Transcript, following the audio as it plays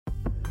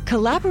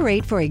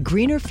Collaborate for a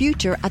greener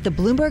future at the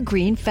Bloomberg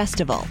Green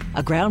Festival,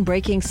 a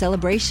groundbreaking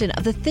celebration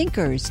of the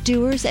thinkers,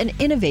 doers, and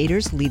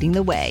innovators leading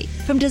the way.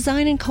 From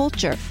design and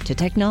culture to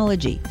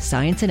technology,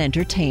 science, and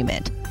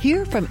entertainment.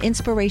 Hear from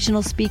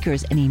inspirational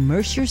speakers and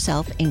immerse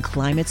yourself in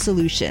climate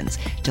solutions.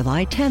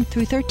 July 10th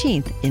through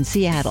 13th in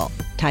Seattle.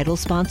 Title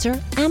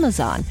sponsor,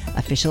 Amazon.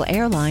 Official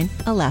airline,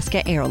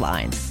 Alaska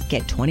Airlines.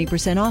 Get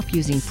 20% off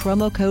using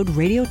promo code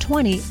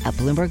radio20 at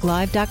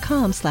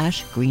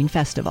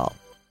bloomberglive.com/greenfestival.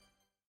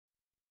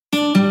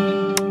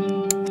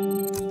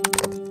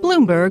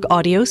 Bloomberg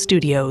Audio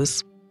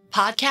Studios.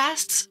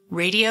 Podcasts,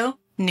 radio,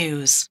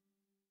 news.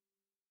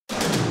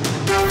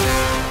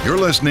 You're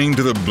listening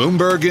to the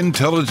Bloomberg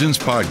Intelligence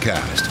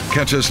Podcast.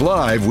 Catch us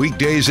live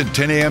weekdays at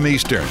 10 a.m.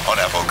 Eastern on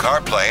Apple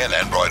CarPlay and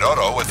Android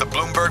Auto with the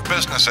Bloomberg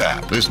Business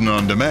app. Listen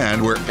on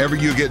demand wherever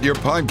you get your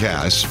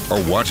podcasts or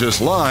watch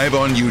us live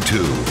on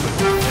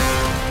YouTube.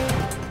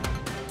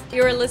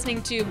 You're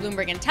listening to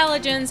Bloomberg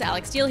Intelligence.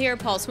 Alex Steele here,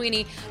 Paul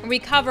Sweeney. And we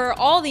cover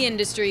all the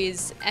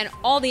industries and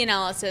all the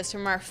analysis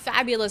from our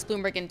fabulous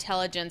Bloomberg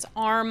Intelligence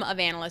arm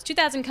of analysts.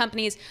 2,000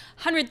 companies,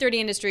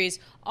 130 industries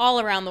all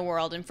around the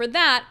world. And for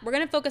that, we're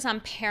going to focus on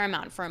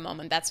Paramount for a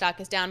moment. That stock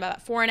is down by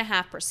about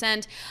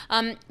 4.5%.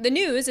 The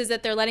news is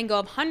that they're letting go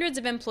of hundreds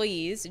of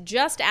employees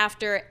just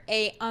after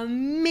an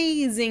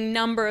amazing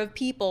number of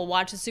people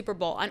watch the Super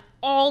Bowl on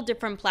all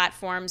different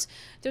platforms.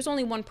 There's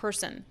only one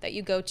person that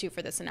you go to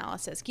for this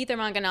analysis, Geetha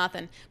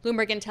Ranganathan,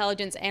 Bloomberg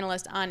Intelligence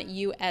analyst on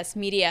U.S.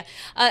 media.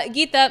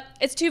 Geetha,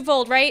 it's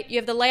twofold, right? You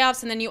have the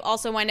layoffs, and then you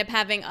also wind up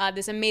having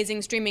this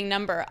amazing streaming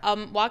number.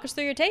 Walk us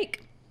through your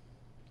take.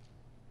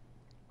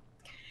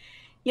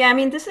 Yeah, I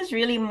mean, this is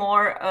really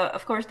more,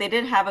 of course, they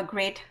did have a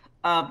great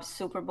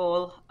Super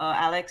Bowl,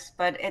 Alex,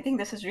 but I think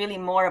this is really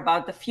more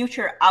about the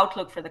future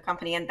outlook for the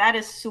company, and that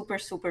is super,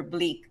 super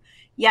bleak.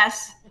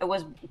 Yes, it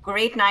was a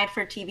great night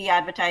for TV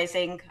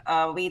advertising.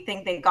 We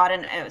think they got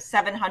in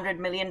 $700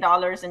 million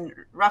in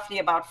roughly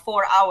about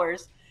 4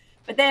 hours.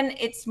 But then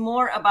it's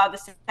more about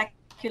the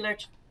secular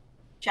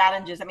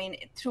challenges. I mean,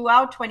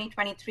 throughout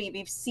 2023,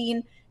 we've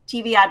seen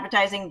TV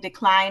advertising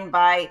decline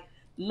by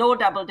low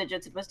double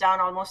digits. It was down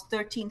almost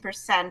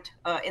 13%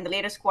 in the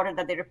latest quarter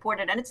that they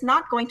reported. And it's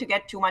not going to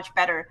get too much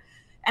better.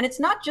 And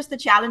it's not just the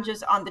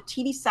challenges on the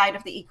TV side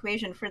of the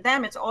equation. For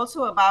them, it's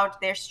also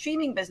about their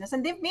streaming business.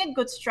 And they've made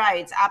good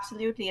strides,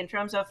 absolutely, in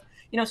terms of,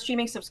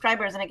 streaming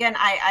subscribers. And again,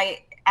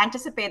 I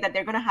anticipate that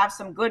they're going to have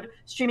some good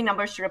streaming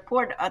numbers to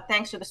report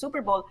thanks to the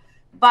Super Bowl.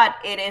 But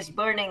it is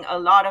burning a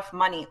lot of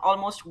money.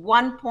 Almost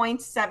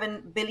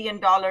 $1.7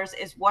 billion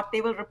is what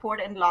they will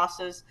report in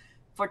losses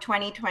for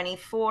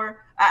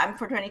 2024,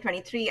 for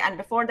 2023. And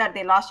before that,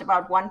 they lost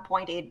about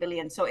 $1.8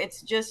 billion. So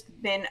it's just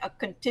been a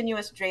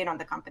continuous drain on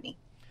the company.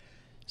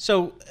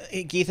 So,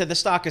 Geetha, the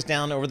stock is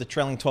down over the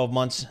trailing 12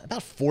 months,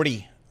 about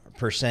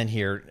 40%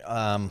 here.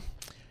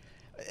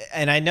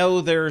 And I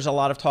know there's a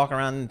lot of talk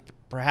around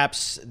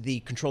perhaps the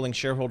controlling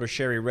shareholder,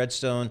 Sherry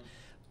Redstone,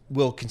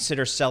 will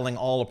consider selling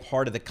all or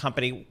part of the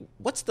company.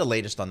 What's the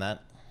latest on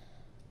that?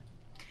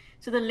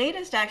 So the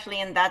latest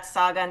actually in that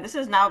saga, and this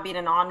has now been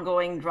an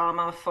ongoing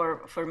drama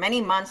for many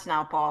months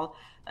now, Paul,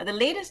 the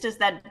latest is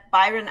that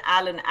Byron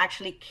Allen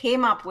actually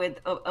came up with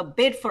a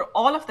bid for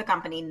all of the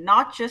company,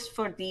 not just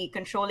for the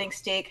controlling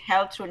stake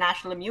held through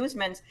National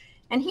Amusements.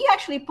 And he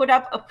actually put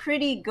up a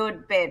pretty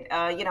good bid.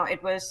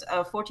 It was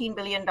 $14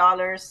 billion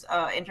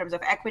in terms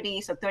of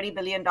equity, so $30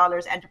 billion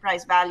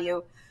enterprise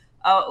value.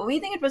 We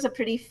think it was a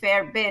pretty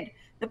fair bid.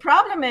 The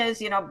problem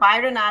is,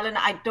 Byron Allen,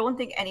 I don't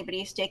think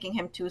anybody is taking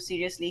him too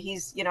seriously.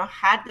 He's,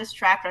 had this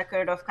track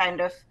record of kind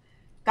of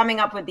coming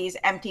up with these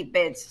empty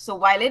bids. So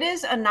while it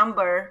is a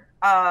number,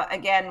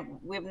 again,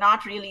 we've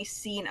not really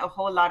seen a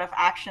whole lot of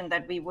action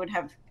that we would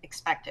have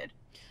expected.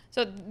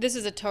 So this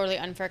is a totally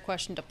unfair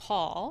question to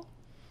Paul.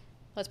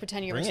 Let's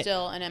pretend you were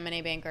still an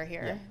M&A banker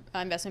here,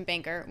 investment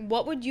banker.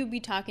 What would you be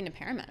talking to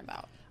Paramount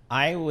about?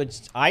 I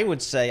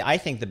would say I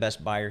think the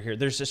best buyer here.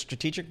 There's a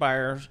strategic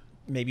buyer,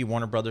 maybe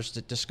Warner Brothers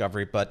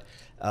Discovery, but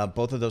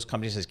both of those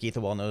companies, as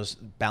Geetha well knows,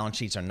 balance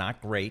sheets are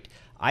not great.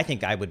 I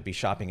think I would be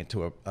shopping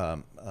into a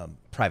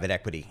private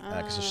equity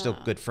because there's still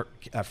good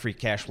free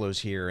cash flows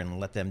here, and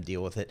let them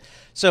deal with it.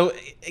 So,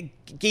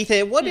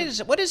 Geetha, what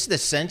is the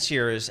sense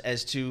here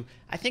as to?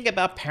 I think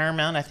about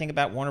Paramount, I think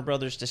about Warner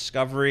Brothers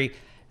Discovery.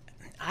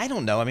 I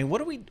don't know. I mean,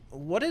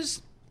 what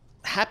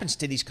happens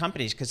to these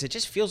companies? Because it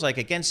just feels like,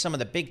 again, some of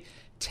the big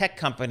tech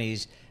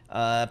companies,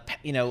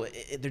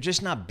 they're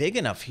just not big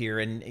enough here,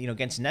 and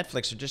against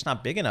Netflix, they're just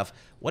not big enough.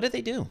 What do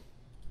they do?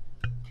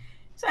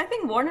 So I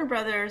think Warner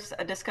Brothers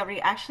Discovery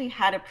actually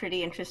had a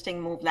pretty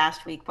interesting move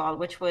last week, Paul,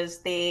 which was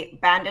they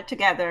banded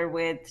together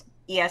with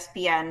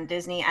ESPN,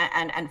 Disney,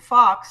 and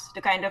Fox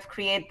to kind of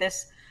create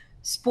this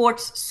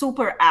sports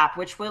super app,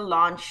 which will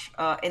launch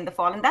in the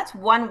fall. And that's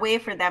one way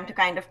for them to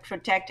kind of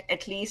protect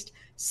at least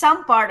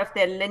some part of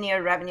their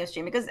linear revenue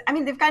stream. Because, I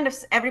mean,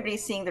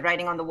 everybody's seeing the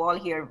writing on the wall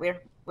here.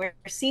 We're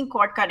seeing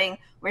cord cutting.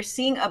 We're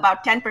seeing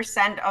about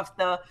 10% of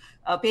the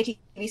pay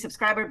TV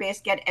subscriber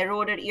base get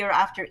eroded year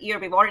after year.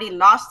 We've already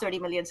lost 30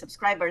 million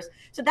subscribers.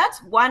 So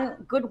that's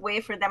one good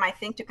way for them, I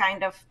think, to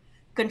kind of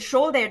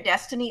control their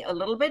destiny a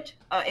little bit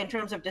in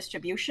terms of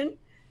distribution.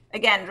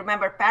 Again,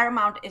 remember,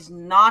 Paramount is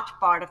not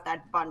part of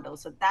that bundle.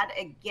 So that,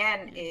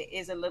 again,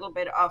 is a little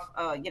bit of,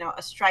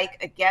 a strike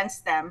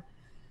against them.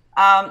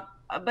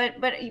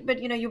 But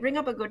you bring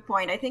up a good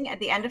point. I think at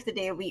the end of the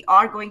day, we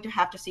are going to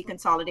have to see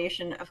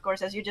consolidation. Of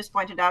course, as you just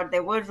pointed out,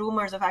 there were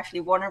rumors of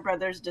actually Warner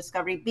Brothers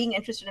Discovery being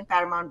interested in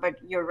Paramount, but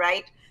you're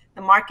right.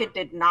 The market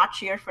did not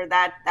cheer for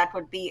that. That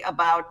would be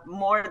about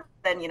more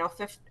than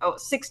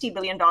 $60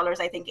 billion,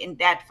 I think, in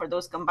debt for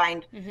those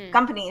combined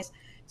companies.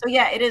 So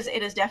yeah, it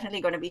is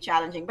definitely going to be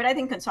challenging, but I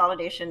think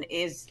consolidation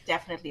is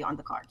definitely on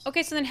the cards.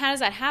 Okay, so then how does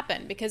that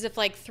happen? Because if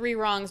like three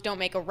wrongs don't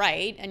make a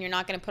right, and you're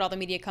not going to put all the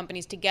media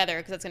companies together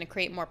because that's going to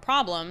create more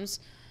problems.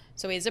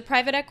 So is it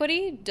private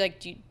equity? Like,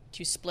 do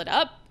you split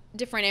up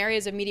different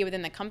areas of media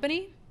within the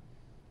company?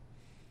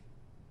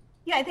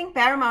 Yeah, I think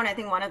Paramount,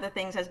 one of the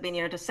things has been,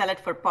 to sell it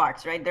for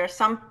parts, right? There are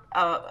some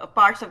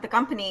parts of the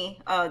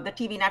company, the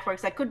TV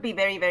networks, that could be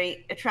very,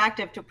 very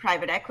attractive to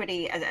private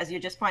equity, as you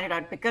just pointed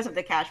out, because of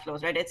the cash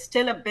flows, right? It's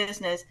still a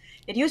business.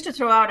 It used to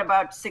throw out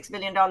about $6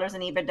 billion in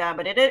EBITDA,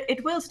 but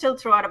it will still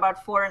throw out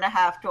about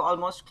 4.5 to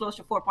almost close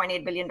to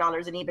 $4.8 billion in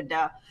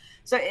EBITDA.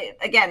 So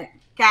again,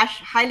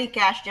 highly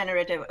cash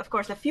generative. Of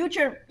course, the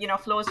future,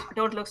 flows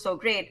don't look so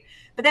great.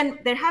 But then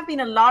there has been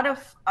a lot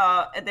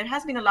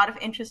of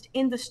interest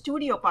in the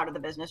studio part of the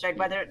business, right?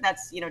 Whether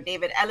that's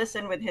David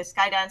Ellison with his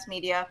Skydance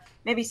Media,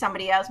 maybe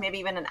somebody else, maybe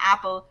even an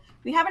Apple.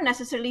 We haven't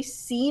necessarily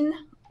seen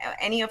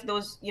any of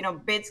those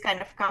bids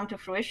kind of come to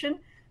fruition,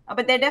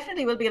 but there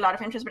definitely will be a lot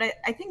of interest. But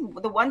I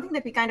think the one thing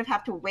that we kind of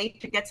have to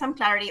wait to get some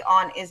clarity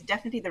on is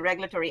definitely the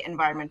regulatory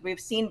environment. We've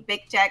seen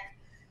big tech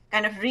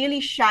kind of really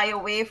shy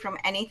away from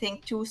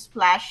anything too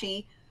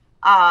splashy.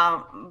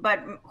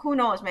 But who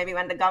knows, maybe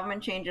when the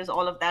government changes,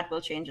 all of that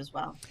will change as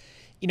well.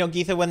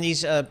 Geetha, when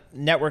these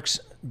networks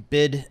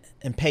bid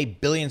and pay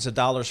billions of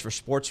dollars for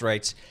sports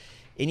rights,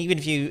 and even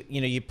if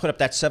you put up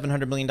that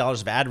 $700 million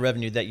of ad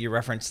revenue that you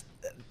referenced,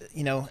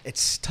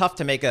 it's tough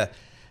to make a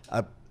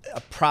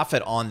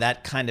profit on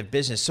that kind of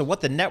business. So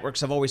what the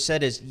networks have always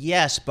said is,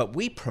 yes, but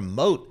we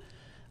promote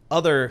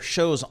other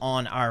shows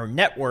on our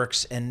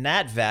networks, and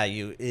that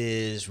value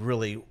is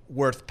really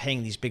worth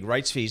paying these big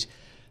rights fees.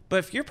 But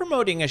if you're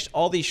promoting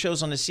all these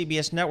shows on the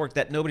CBS network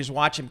that nobody's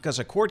watching because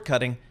of cord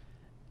cutting,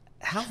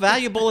 how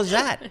valuable is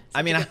that?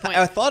 I mean, I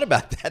thought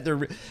about that.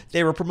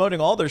 They were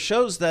promoting all their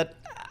shows that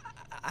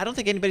I don't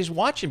think anybody's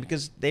watching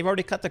because they've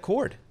already cut the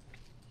cord.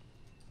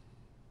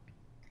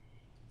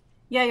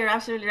 Yeah, you're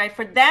absolutely right.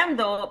 For them,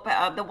 though,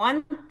 the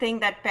one thing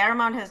that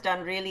Paramount has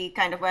done really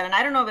kind of well, and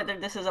I don't know whether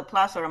this is a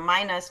plus or a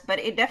minus, but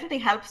it definitely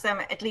helps them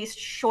at least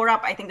shore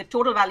up, I think, the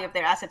total value of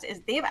their assets,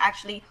 is they've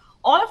actually,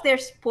 all of their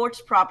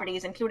sports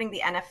properties, including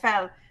the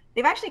NFL,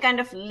 they've actually kind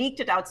of leaked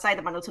it outside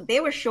the bundle. So they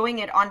were showing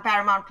it on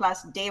Paramount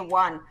Plus day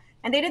one.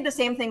 And they did the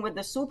same thing with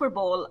the Super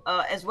Bowl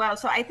as well.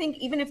 So I think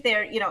even if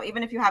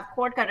even if you have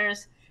cord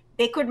cutters,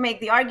 they could make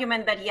the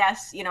argument that,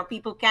 yes,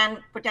 people can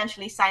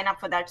potentially sign up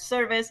for that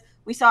service.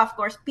 We saw, of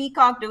course,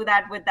 Peacock do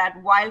that with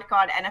that wild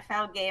card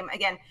NFL game.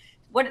 Again,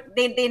 what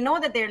they know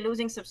that they're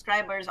losing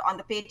subscribers on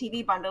the pay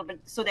TV bundle, but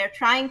so they're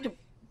trying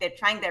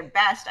their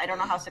best. I don't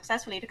know how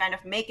successfully, to kind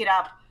of make it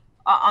up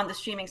on the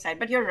streaming side.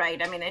 But you're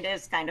right. I mean, it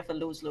is kind of a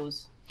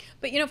lose-lose.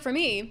 But for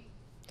me,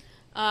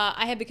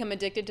 I have become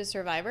addicted to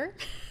Survivor.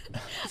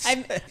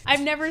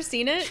 I've never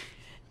seen it,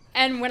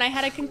 and when I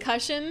had a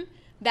concussion,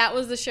 that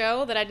was the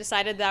show that I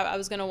decided that I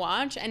was going to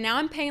watch. And now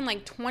I'm paying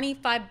like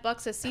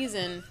 $25 a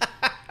season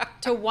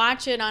to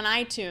watch it on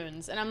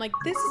iTunes. And I'm like,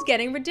 this is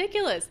getting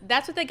ridiculous.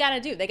 That's what they got to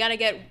do. They got to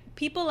get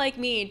people like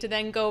me to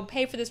then go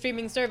pay for the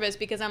streaming service,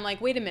 because I'm like,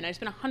 wait a minute, I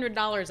spent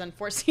 $100 on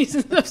 4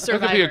 seasons of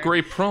Survivor. That could be a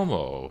great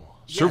promo.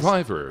 Yes.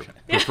 Survivor,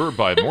 preferred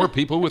by more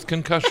people with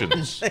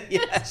concussions.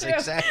 Yes,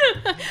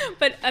 exactly.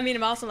 But I mean,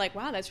 I'm also like,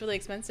 wow, that's really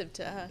expensive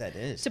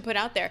to put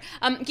out there.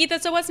 Geetha,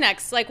 so what's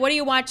next? Like, what are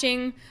you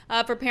watching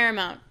for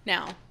Paramount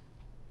now?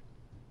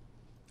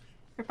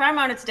 For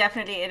Paramount,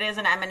 it is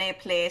an M&A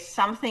play.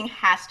 Something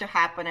has to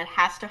happen. It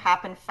has to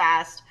happen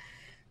fast.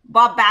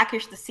 Bob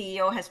Bakish, the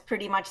CEO, has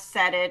pretty much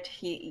said it.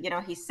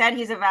 He said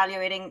he's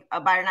evaluating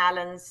Byron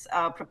Allen's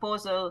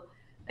proposal.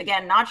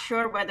 Again, not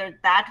sure whether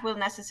that will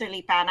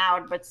necessarily pan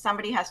out, but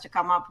somebody has to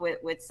come up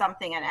with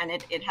something, and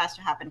it has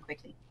to happen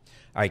quickly.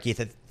 All right,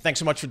 Geetha, thanks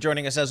so much for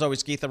joining us. As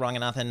always, Geetha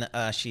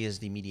Ranganathan, she is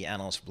the media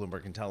analyst for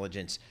Bloomberg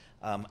Intelligence.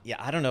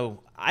 I don't know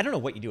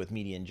what you do with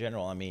media in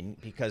general. I mean,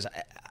 because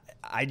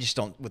I just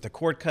don't, with the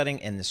cord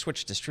cutting and the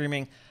switch to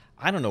streaming,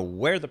 I don't know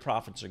where the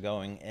profits are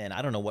going, and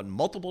I don't know what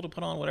multiple to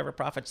put on whatever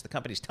profits the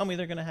companies tell me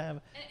they're going to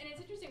have. And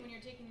it's interesting when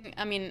you're taking,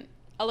 I mean,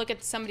 I'll look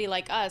at somebody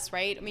like us,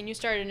 right? I mean, you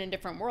started in a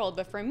different world,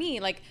 but for me,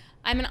 like,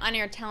 I'm an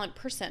on-air talent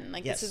person.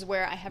 Like, yes. This is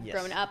where I have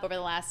grown up over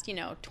the last,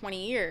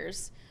 20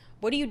 years.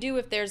 What do you do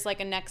if there's like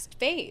a next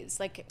phase?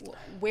 Like,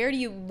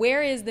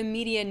 where is the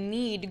media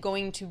need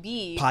going to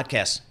be?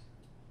 Podcasts,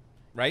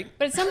 right?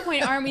 But at some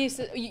point, aren't we?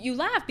 You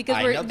laugh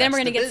because we're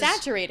going to get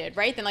saturated,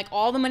 right? Then like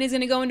all the money's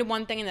going to go into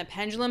one thing, and the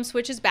pendulum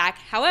switches back.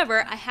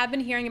 However, I have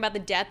been hearing about the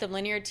death of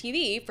linear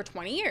TV for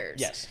 20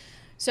 years. Yes.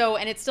 So,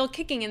 and it's still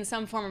kicking in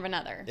some form or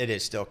another. It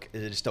is still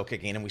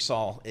kicking. And we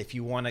saw, if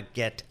you want to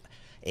get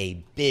a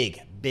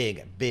big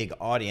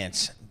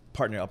audience,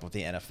 partner up with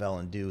the NFL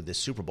and do the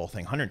Super Bowl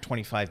thing.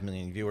 125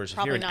 million viewers.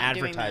 Probably if you're an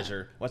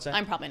advertiser, what's that?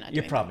 I'm probably not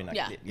You're doing probably that.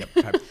 not. Yeah.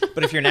 Yep.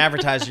 But if you're an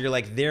advertiser, you're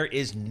like, there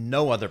is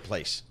no other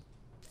place,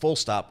 full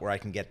stop, where I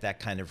can get that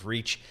kind of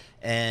reach.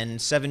 And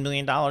 $7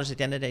 million at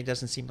the end of the day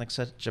doesn't seem like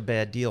such a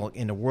bad deal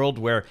in a world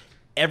where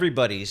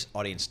everybody's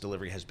audience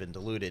delivery has been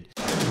diluted.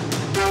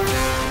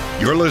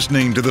 You're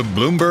listening to the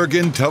Bloomberg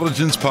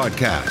Intelligence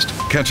Podcast.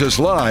 Catch us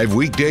live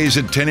weekdays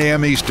at 10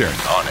 a.m. Eastern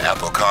on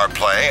Apple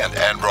CarPlay and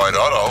Android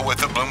Auto with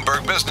the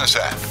Bloomberg Business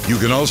app. You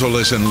can also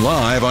listen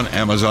live on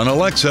Amazon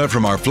Alexa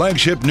from our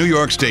flagship New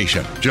York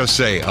station. Just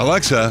say,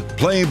 Alexa,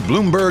 play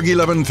Bloomberg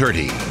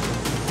 1130.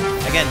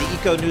 Again, the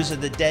eco news of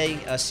the day,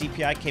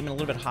 CPI came in a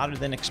little bit hotter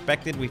than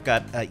expected. We've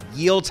got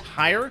yields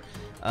higher.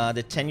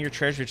 The 10-year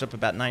Treasury is up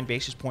about 9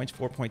 basis points,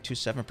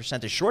 4.27%.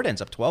 The short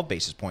end's up 12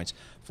 basis points,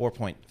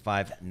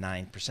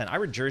 4.59%.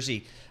 Ira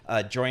Jersey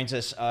joins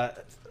us.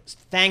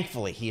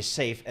 Thankfully, he is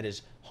safe at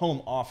his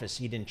home office.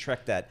 He didn't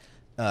trek that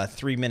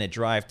 3-minute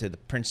drive to the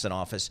Princeton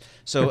office.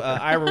 So,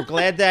 Ira, we're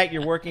glad that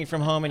you're working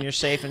from home and you're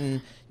safe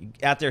and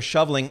out there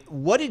shoveling.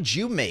 What did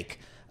you make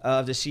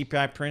of the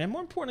CPI print? And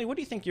more importantly, what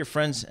do you think your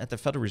friends at the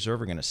Federal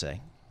Reserve are going to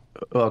say?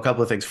 Well, a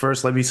couple of things.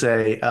 First, let me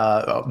say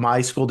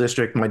my school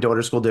district, my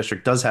daughter's school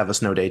district, does have a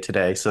snow day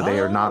today, so they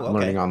are not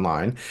learning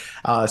online.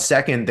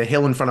 Second, the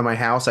hill in front of my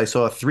house, I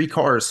saw 3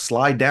 cars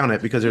slide down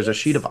it because there's a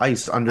sheet of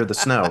ice under the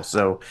snow.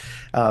 So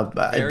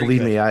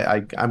believe me,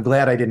 I'm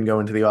glad I didn't go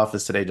into the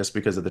office today just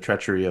because of the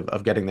treachery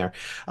of getting there.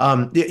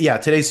 Yeah,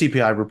 today's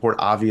CPI report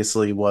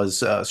obviously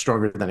was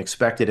stronger than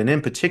expected. And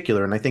in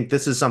particular, and I think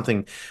this is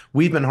something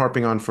we've been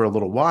harping on for a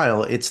little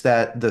while, it's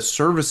that the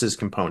services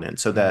component,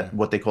 so that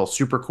what they call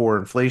supercore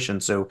inflation,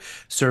 so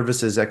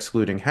services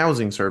excluding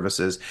housing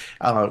services,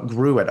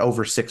 grew at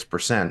over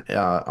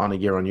 6% on a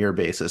year-on-year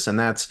basis, and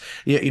that's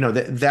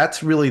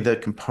that's really the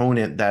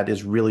component that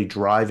is really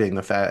driving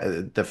the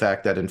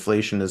fact that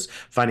inflation is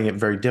finding it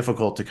very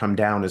difficult to come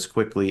down as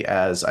quickly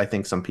as I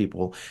think some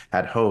people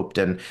had hoped.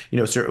 And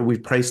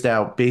we've priced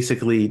out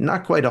basically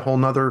not quite a whole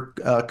nother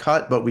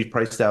cut, but we've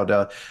priced out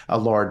a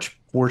large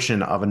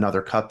portion of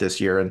another cut this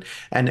year, and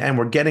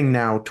we're getting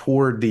now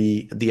toward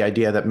the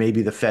idea that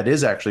maybe the Fed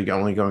is actually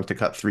only going to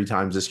cut 3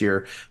 times this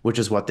year, which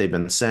is what they've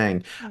been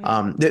saying.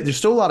 There's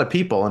still a lot of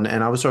people, and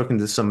I was talking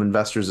to some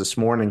investors this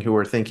morning who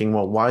are thinking,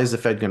 well, why is the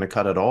Fed going to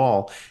cut at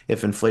all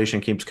if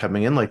inflation keeps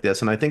coming in like this?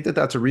 And I think that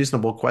that's a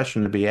reasonable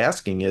question to be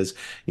asking is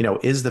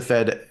the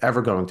Fed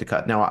ever going to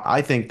cut? Now,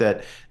 I think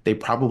that they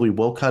probably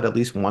will cut at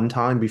least one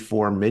time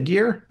before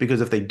mid-year,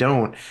 because if they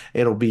don't,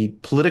 it'll be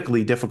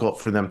politically difficult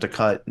for them to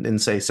cut in,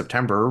 say,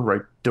 September,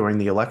 right during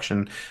the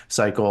election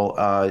cycle,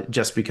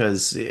 just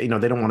because they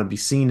don't want to be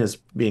seen as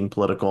being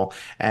political,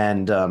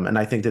 and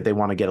I think that they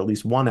want to get at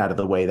least one out of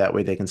the way. That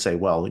way, they can say,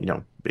 well,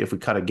 if we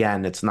cut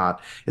again, it's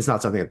not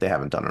something that they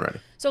haven't done already.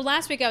 So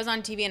last week I was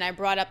on TV and I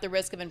brought up the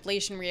risk of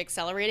inflation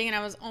reaccelerating, and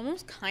I was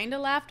almost kind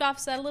of laughed off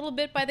set a little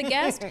bit by the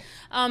guest.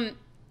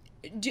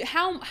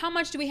 How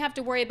much do we have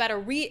to worry about a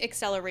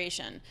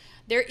re-acceleration?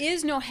 There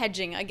is no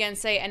hedging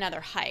against, say,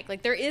 another hike.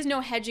 Like, there is no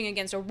hedging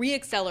against a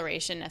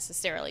re-acceleration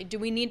necessarily. Do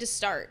we need to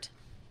start?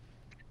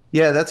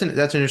 Yeah, that's an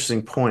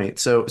interesting point.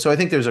 So I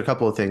think there's a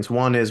couple of things.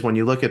 One is when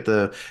you look at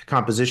the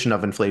composition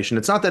of inflation,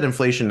 it's not that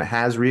inflation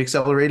has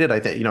reaccelerated. I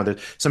think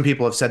some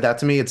people have said that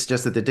to me. It's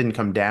just that it didn't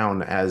come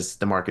down as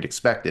the market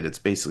expected. It's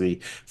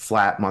basically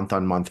flat month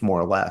on month, more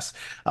or less.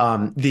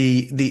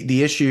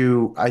 The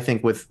issue I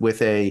think with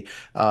the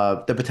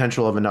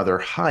potential of another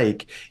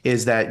hike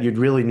is that you'd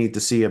really need to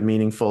see a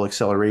meaningful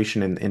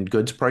acceleration in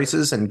goods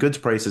prices, and goods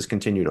prices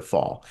continue to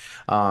fall,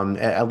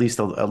 at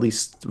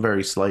least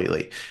very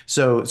slightly.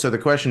 So the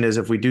question is,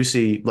 if we do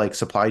see like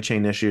supply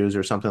chain issues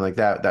or something like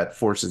that, that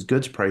forces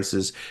goods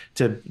prices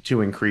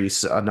to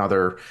increase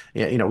another,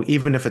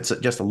 even if it's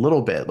just a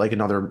little bit, like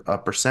another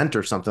percent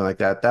or something like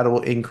that, that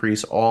will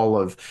increase all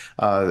of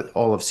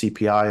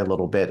CPI a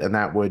little bit, and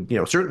that would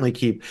certainly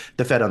keep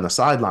the Fed on the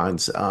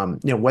sidelines.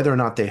 Whether or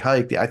not they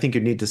hike, I think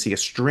you need to see a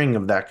string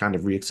of that kind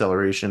of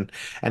reacceleration,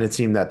 and it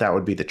seemed that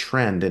would be the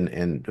trend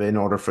in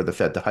order for the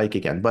Fed to hike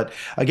again. But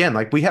again,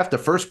 like, we have to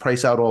first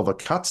price out all the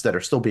cuts that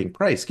are still being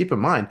priced. Keep in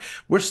mind,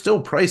 we're still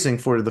pricing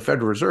for the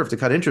Federal Reserve to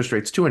cut interest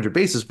rates 200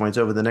 basis points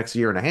over the next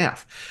year and a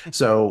half.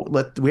 So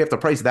we have to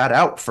price that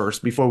out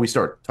first before we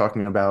start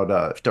talking about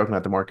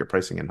the market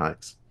pricing in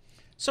hikes.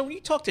 So when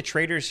you talk to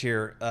traders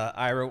here,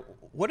 Ira,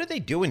 what are they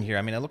doing here?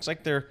 I mean, it looks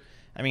like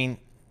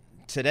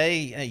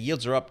today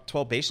yields are up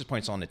 12 basis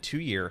points on the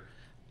 2-year.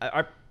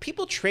 Are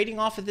people trading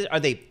off of this?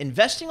 Are they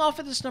investing off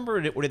of this number,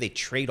 or do they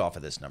trade off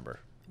of this number?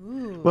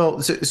 Ooh,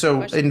 well,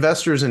 so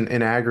investors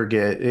in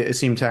aggregate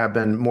seem to have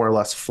been more or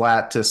less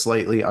flat to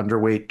slightly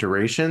underweight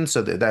duration.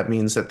 So that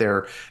means that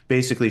they're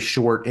basically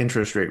short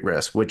interest rate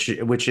risk, which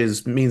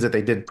means that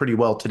they did pretty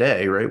well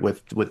today, right?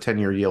 With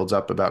 10-year yields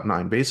up about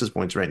 9 basis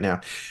points right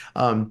now.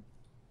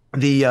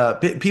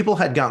 People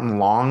had gotten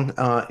long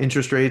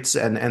interest rates,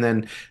 and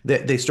then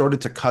they started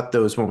to cut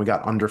those when we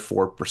got under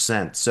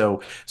 4%.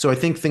 So I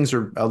think things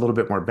are a little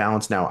bit more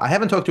balanced now. I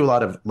haven't talked to a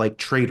lot of like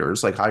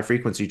traders, like high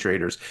frequency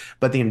traders,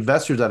 but the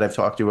investors that I've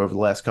talked to over the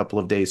last couple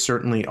of days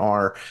certainly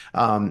are,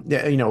 a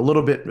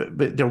little bit.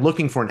 But they're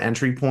looking for an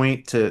entry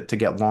point to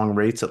get long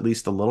rates at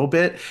least a little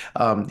bit.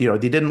 They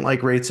didn't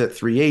like rates at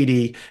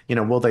 380.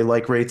 Will they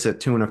like rates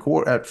at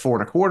 2.25, at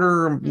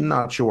 4.25?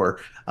 Not sure.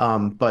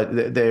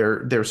 But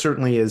there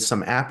certainly is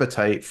some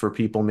appetite for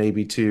people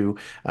maybe to,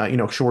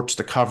 shorts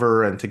to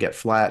cover and to get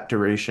flat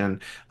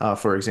duration,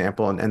 for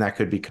example, and that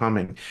could be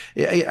coming.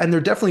 And there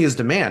definitely is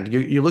demand.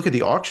 You look at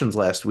the auctions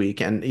last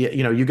week, and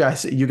you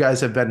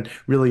guys have been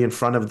really in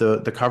front of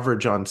the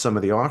coverage on some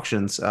of the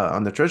auctions,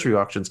 on the Treasury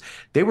auctions.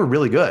 They were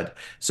really good.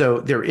 So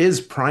there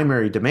is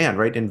primary demand,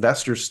 right?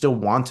 Investors still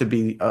want to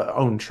be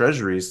own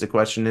Treasuries. The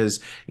question is,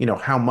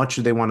 how much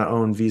do they want to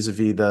own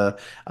vis-a-vis the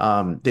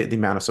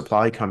amount of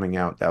supply coming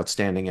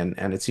outstanding,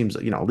 and it seems,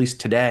 at least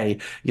today,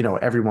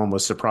 everyone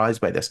was surprised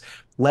by this.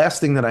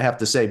 Last thing that I have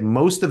to say,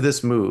 most of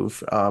this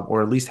move,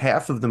 or at least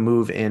half of the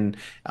move in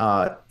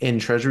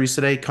Treasuries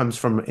today, comes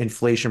from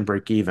inflation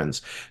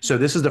break-evens. So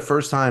this is the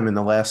first time in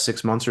the last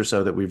 6 months or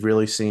so that we've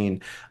really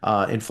seen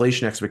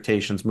inflation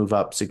expectations move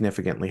up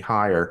significantly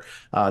higher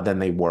than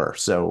they were.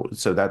 So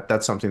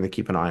that's something to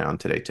keep an eye on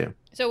today too.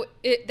 So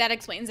that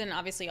explains, and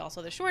obviously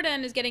also the short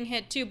end is getting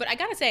hit too. But I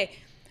gotta say,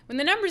 when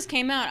the numbers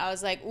came out, I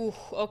was like, ooh,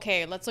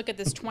 okay, let's look at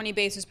this 20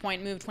 basis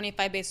point move,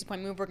 25 basis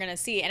point move we're going to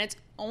see. And it's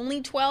only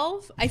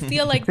 12. I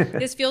feel like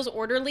this feels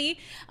orderly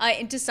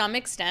to some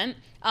extent.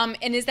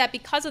 And is that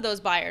because of those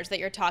buyers that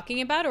you're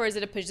talking about, or is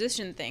it a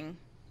position thing?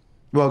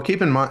 Well,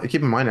 keep in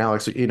mind,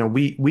 Alex.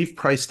 We've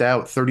priced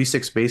out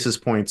 36 basis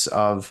points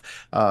of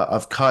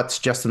cuts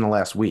just in the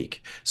last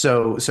week.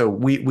 So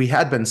we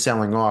had been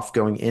selling off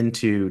going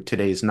into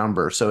today's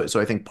number. So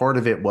I think part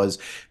of it was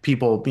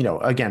people,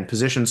 again,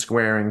 position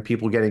squaring,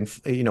 people getting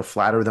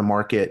flatter the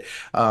market.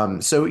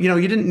 So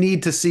you didn't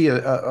need to see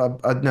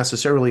a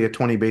necessarily a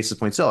 20 basis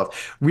point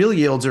sell-off. Real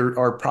yields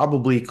are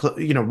probably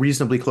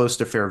reasonably close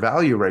to fair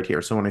value right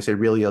here. So when I say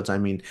real yields, I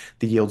mean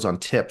the yields on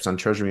TIPS, on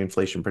Treasury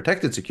inflation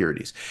protected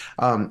securities.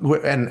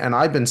 And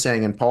I've been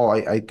saying, and Paul,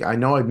 I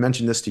know I've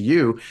mentioned this to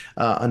you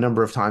a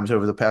number of times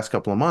over the past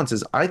couple of months,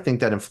 is I think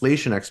that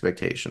inflation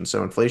expectations,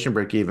 so inflation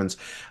break-evens,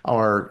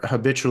 are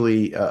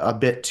habitually a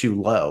bit too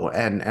low.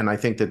 And I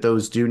think that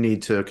those do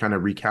need to kind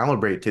of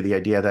recalibrate to the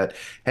idea that,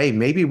 hey,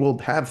 maybe we'll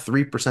have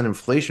 3%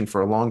 inflation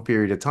for a long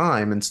period of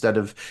time instead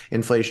of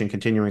inflation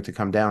continuing to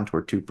come down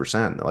toward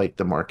 2% like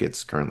the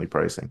market's currently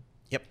pricing.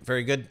 Yep,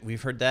 very good.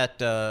 We've heard that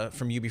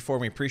from you before.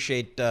 We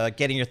appreciate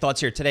getting your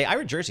thoughts here today.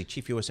 Ira Jersey,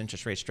 Chief U.S.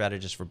 Interest Rate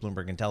Strategist for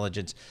Bloomberg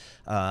Intelligence,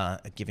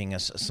 giving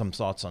us some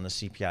thoughts on the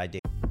CPI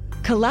data.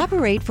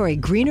 Collaborate for a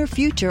greener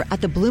future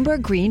at the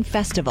Bloomberg Green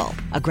Festival,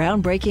 a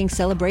groundbreaking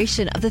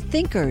celebration of the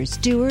thinkers,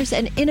 doers,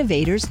 and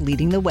innovators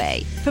leading the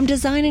way. From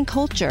design and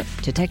culture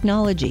to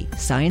technology,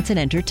 science, and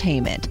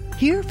entertainment.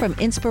 Hear from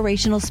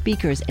inspirational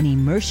speakers and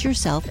immerse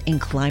yourself in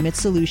climate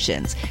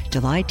solutions.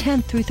 July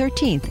 10th through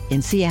 13th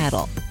in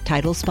Seattle.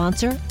 Title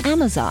sponsor,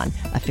 Amazon.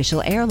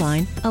 Official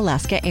airline,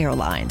 Alaska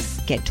Airlines.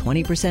 Get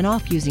 20%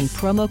 off using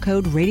promo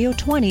code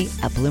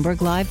radio20 at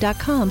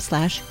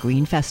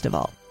bloomberglive.com/Green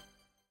Festival.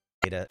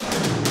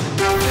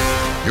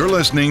 You're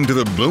listening to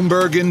the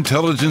Bloomberg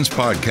Intelligence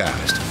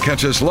Podcast.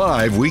 Catch us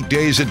live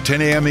weekdays at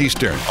 10 a.m.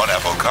 Eastern on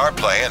Apple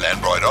CarPlay and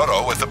Android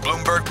Auto with the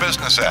Bloomberg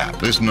Business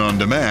app. Listen on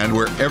demand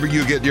wherever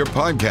you get your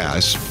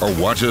podcasts or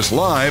watch us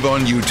live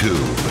on YouTube.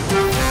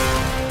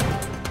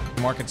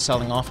 Market's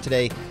selling off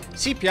today.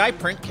 CPI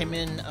print came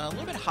in a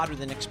little bit hotter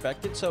than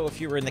expected. So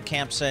if you were in the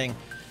camp saying,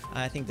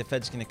 I think the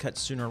Fed's going to cut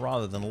sooner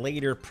rather than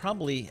later,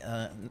 probably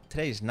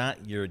today's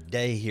not your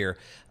day here.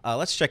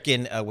 Let's check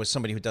in with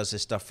somebody who does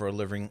this stuff for a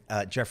living,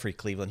 Jeffrey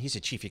Cleveland. He's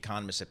a chief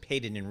economist at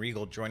Payton &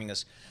 Regal, joining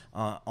us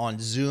on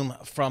Zoom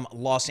from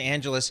Los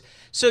Angeles.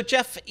 So,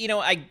 Jeff,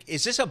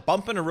 is this a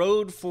bump in the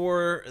road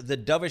for the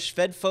dovish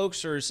Fed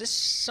folks, or is this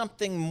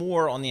something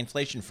more on the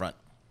inflation front?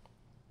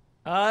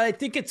 I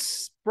think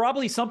it's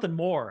probably something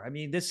more. I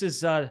mean, this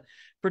is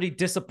pretty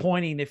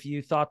disappointing if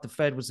you thought the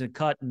Fed was going to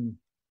cut in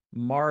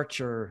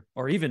March or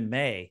even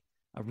May.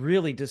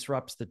 Really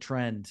disrupts the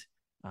trend.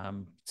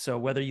 So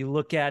whether you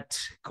look at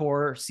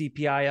core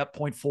CPI up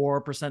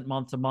 0.4%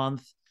 month to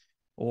month,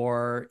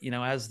 or,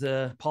 as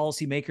the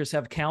policymakers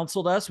have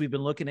counseled us, we've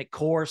been looking at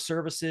core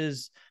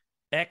services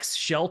ex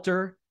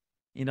shelter.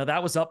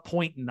 That was up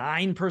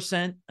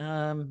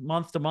 0.9%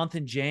 month to month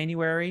in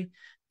January,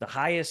 the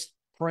highest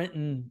print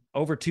in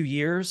over 2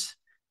 years.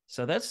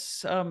 So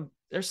that's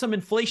there's some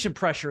inflation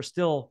pressure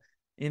still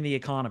in the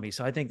economy.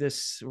 So I think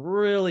this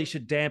really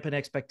should dampen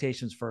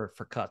expectations for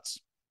cuts.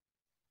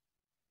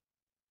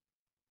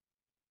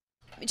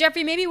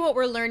 Jeffrey, maybe what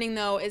we're learning,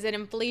 though, is that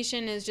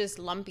inflation is just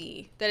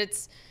lumpy, that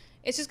it's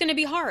just going to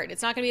be hard.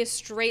 It's not going to be a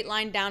straight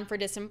line down for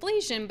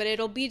disinflation, but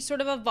it'll be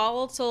sort of a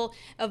volatile,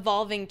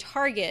 evolving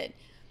target.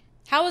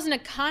 How, as an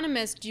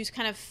economist, do you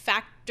kind of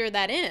factor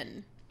that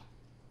in?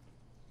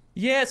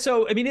 Yeah,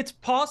 so I mean, it's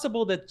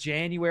possible that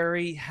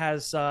January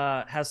has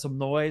some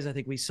noise. I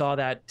think we saw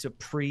that to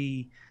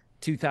pre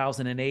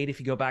 2008. If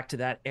you go back to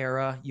that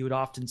era, you would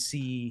often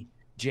see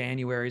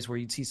Januaries where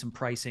you'd see some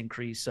price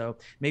increase. So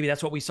maybe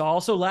that's what we saw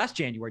also last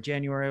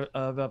January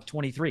of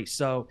 23.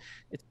 So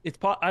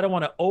I don't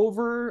want to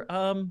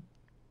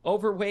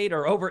overweight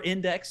or over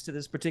index to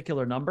this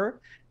particular number.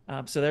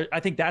 I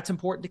think that's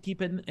important to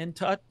keep in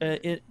touch,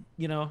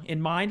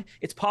 in mind.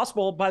 It's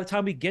possible by the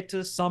time we get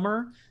to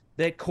summer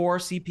that core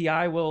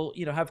CPI will,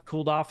 have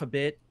cooled off a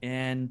bit.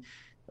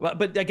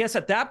 But I guess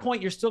at that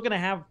point, you're still going to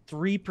have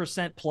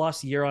 3%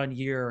 plus year on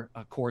year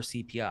core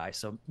CPI.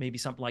 So maybe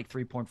something like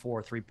 3.4,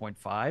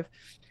 3.5.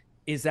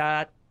 Is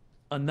that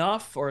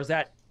enough, or is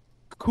that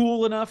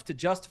cool enough to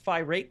justify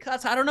rate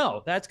cuts? I don't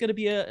know. That's going to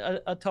be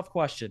a tough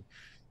question.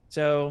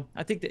 So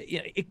I think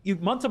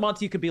that month to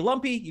month, you could be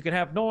lumpy, you could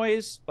have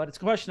noise, but it's a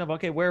question of,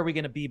 okay, where are we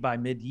going to be by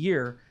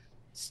mid-year?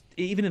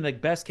 Even in the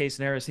best case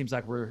scenario, it seems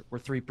like we're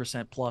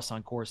 3% plus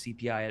on core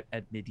CPI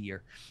at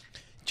mid-year.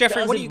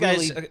 Jeffrey, what do you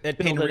guys at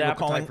Payne are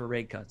calling for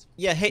rate cuts?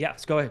 Yeah, hey,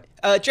 yes, go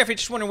ahead. Jeffrey,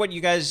 just wondering what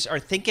you guys are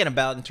thinking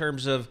about in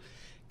terms of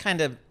kind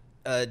of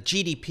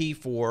GDP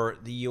for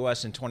the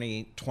U.S. in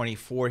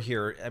 2024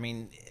 here. I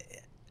mean,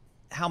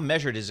 how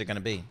measured is it going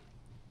to be?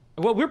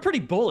 Well, we're pretty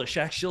bullish,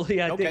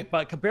 actually, I think.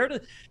 But compared to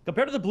the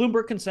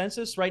Bloomberg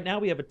consensus, right now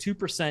we have a 2%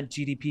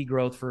 GDP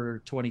growth for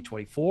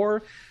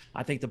 2024.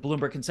 I think the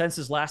Bloomberg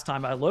consensus last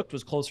time I looked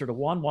was closer to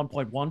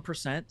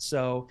 1.1%.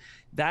 So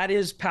that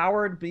is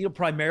powered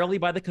primarily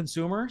by the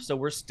consumer. So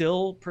we're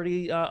still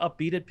pretty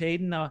upbeat at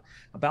Payden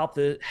about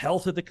the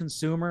health of the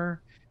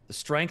consumer, the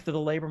strength of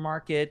the labor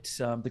market.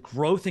 The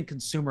growth in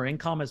consumer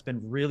income has been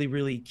really,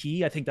 really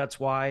key. I think that's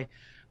why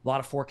a lot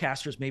of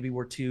forecasters maybe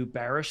were too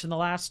bearish in the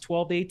last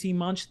 12 to 18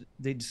 months.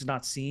 They just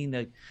not seeing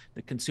that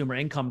the consumer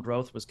income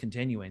growth was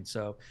continuing.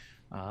 So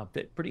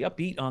pretty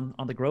upbeat on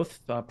the growth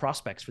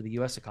prospects for the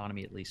U.S.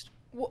 economy, at least.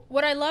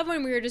 What I love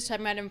when we were just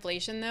talking about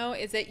inflation, though,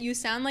 is that you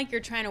sound like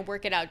you're trying to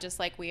work it out just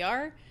like we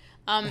are.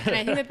 And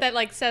I think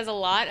that says a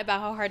lot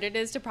about how hard it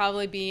is to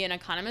probably be an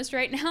economist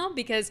right now,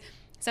 because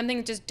some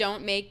things just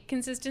don't make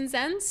consistent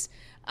sense.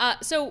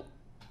 So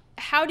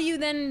how do you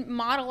then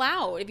model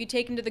out, if you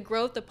take into the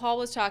growth that Paul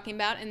was talking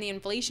about and the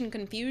inflation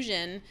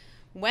confusion,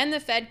 when the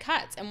Fed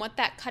cuts and what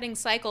that cutting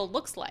cycle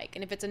looks like?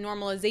 And if it's a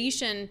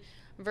normalization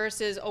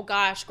versus, oh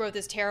gosh, growth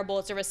is terrible,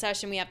 it's a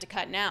recession, we have to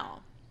cut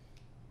now.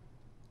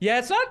 Yeah,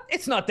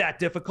 it's not that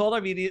difficult. I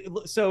mean,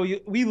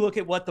 we look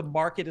at what the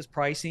market is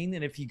pricing.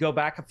 And if you go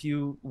back a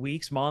few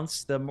weeks,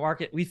 months, the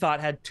market we thought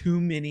had too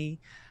many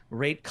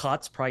rate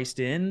cuts priced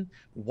in.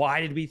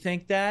 Why did we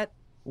think that?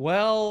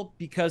 Well,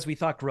 because we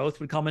thought growth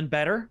would come in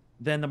better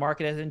than the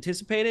market had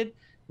anticipated.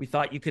 We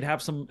thought you could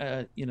have some,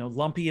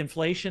 lumpy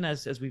inflation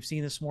as we've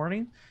seen this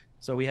morning.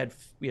 So we had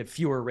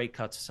fewer rate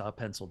cuts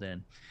penciled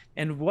in.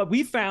 And what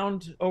we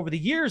found over the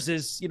years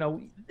is,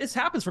 this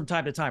happens from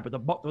time to time, but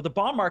the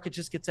bond market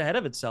just gets ahead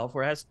of itself,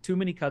 where it has too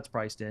many cuts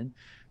priced in.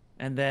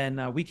 And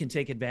then we can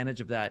take advantage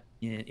of that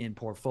in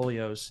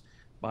portfolios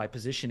by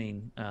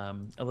positioning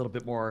a little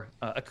bit more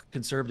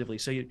conservatively.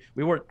 So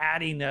we weren't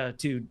adding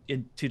to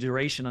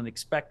duration and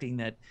expecting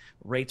that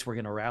rates were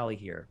going to rally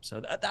here.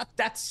 So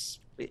that's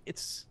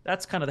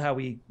kind of how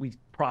we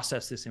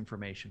process this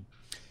information.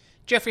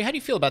 Jeffrey, how do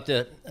you feel about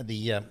the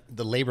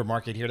labor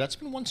market here? That's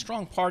been one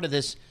strong part of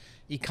this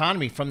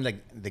economy from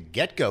the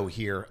get-go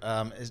here.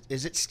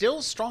 Is it still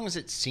as strong as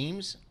it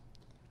seems?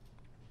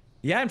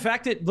 Yeah, in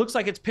fact, it looks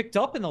like it's picked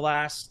up in the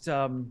last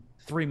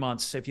 3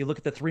 months. If you look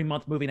at the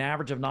 3-month moving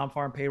average of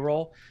non-farm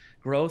payroll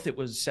growth, it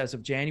was, as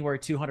of January,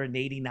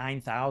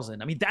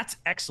 289,000. I mean, that's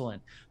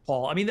excellent,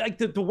 Paul. I mean, like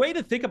the way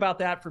to think about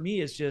that for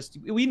me is just,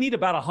 we need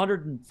about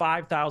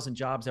 105,000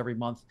 jobs every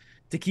month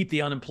to keep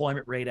the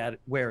unemployment rate at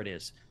where it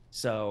is.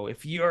 So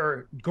if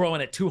you're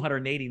growing at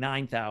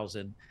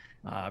 289,000,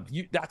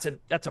 that's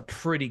a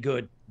pretty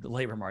good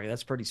labor market.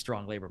 That's a pretty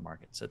strong labor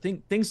market. So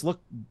things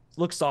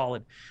look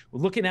solid. We're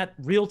looking at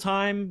real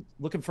time,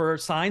 looking for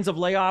signs of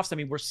layoffs. I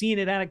mean, we're seeing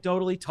it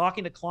anecdotally,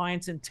 talking to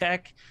clients in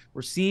tech.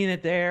 We're seeing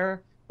it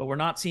there, but we're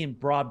not seeing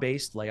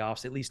broad-based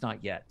layoffs, at least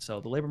not yet. So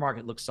the labor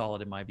market looks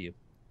solid in my view.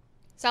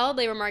 Solid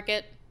labor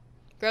market,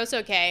 growth's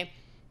okay.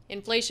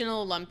 Inflation a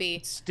little lumpy.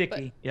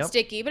 Sticky.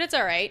 Sticky, but it's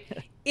all right.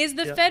 Is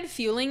the Fed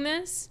fueling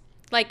this?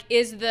 Like,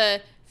 is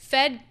the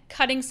Fed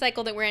cutting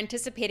cycle that we're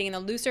anticipating and the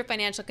looser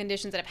financial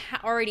conditions that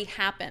have already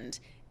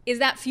happened, is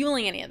that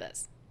fueling any of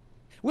this?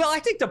 Well, I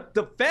think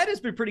the Fed has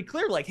been pretty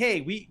clear. Like,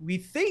 hey, we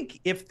think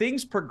if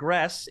things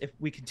progress, if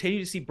we continue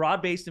to see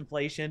broad-based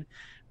inflation,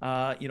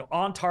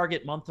 on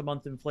target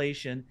month-to-month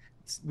inflation,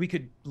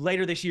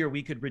 later this year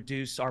we could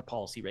reduce our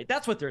policy rate.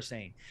 That's what they're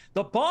saying.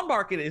 The bond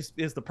market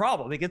is the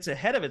problem. It gets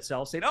ahead of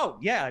itself, saying, "Oh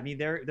yeah, I mean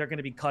they're going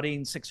to be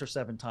cutting 6 or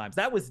 7 times."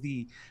 That was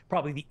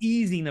probably the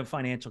easing of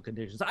financial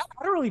conditions. I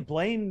don't really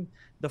blame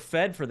the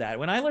Fed for that.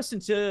 When I listen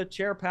to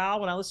Chair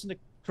Powell, when I listen to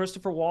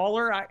Christopher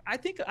Waller, I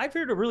think I've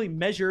heard a really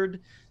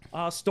measured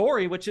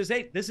story, which is,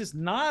 hey, this is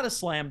not a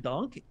slam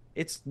dunk.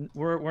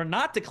 We're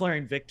not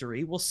declaring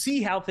victory. We'll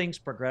see how things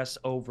progress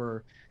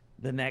over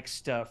the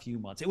next few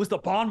months. It was the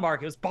bond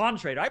market. It was bond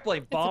trade. I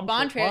blame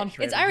bond trade.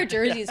 It's Ira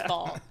Jersey's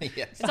fault.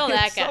 Yes. It's all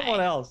that guy. Someone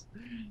else.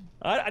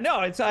 I know.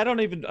 I don't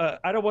even.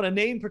 I don't want to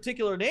name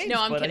particular names. No,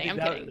 I'm kidding.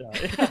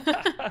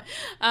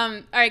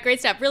 All right, great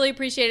stuff. Really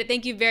appreciate it.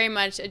 Thank you very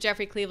much,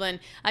 Jeffrey Cleveland,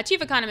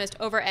 chief economist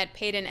over at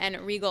Payden and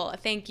Regal.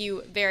 Thank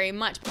you very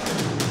much.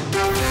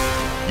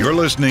 You're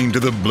listening to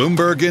the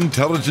Bloomberg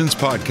Intelligence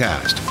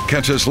Podcast.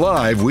 Catch us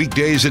live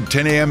weekdays at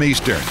 10 a.m.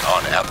 Eastern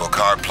on Apple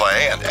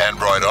CarPlay and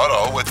Android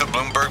Auto with the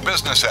Bloomberg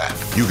Business app.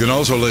 You can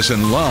also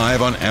listen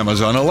live on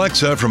Amazon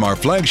Alexa from our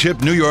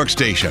flagship New York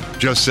station.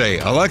 Just say,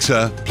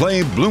 Alexa,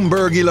 play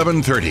Bloomberg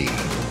 1130.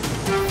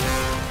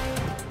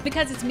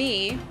 Because it's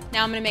me,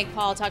 now I'm going to make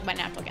Paul talk about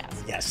natural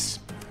gas. Yes.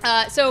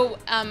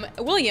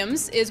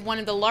 Williams is one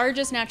of the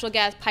largest natural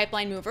gas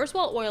pipeline movers.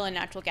 Well, oil and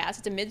natural gas.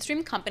 It's a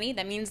midstream company.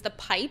 That means the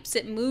pipes.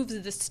 It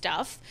moves the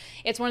stuff.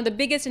 It's one of the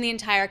biggest in the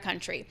entire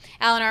country.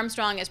 Alan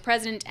Armstrong is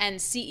president and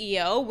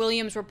CEO.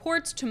 Williams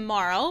reports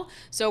tomorrow.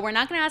 So we're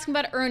not going to ask him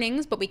about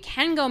earnings, but we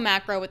can go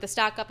macro with the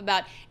stock up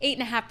about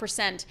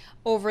 8.5%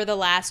 over the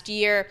last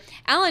year.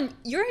 Alan,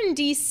 you're in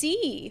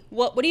D.C.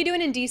 What are you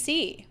doing in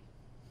D.C.?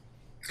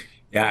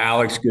 Yeah,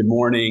 Alex, good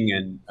morning,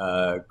 and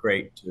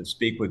great to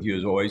speak with you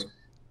as always.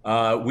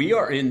 We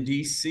are in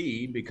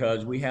D.C.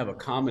 because we have a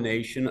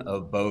combination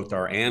of both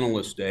our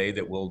Analyst Day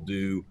that we'll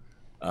do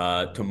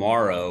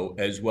tomorrow,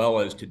 as well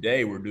as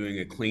today we're doing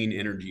a Clean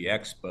Energy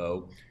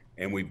Expo,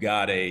 and we've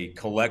got a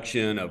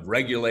collection of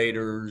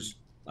regulators,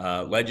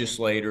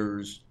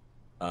 legislators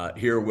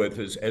here with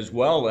us, as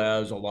well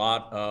as a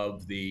lot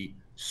of the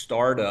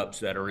startups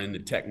that are in the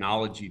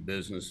technology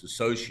business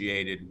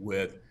associated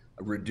with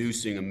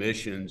reducing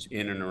emissions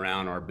in and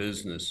around our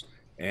business.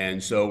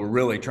 And so we're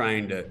really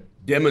trying to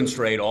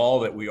demonstrate all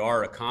that we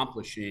are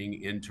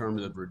accomplishing in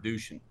terms of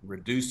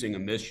reducing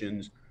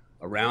emissions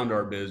around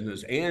our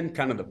business and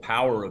kind of the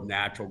power of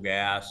natural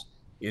gas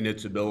in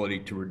its ability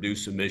to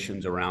reduce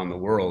emissions around the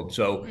world.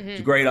 So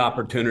It's a great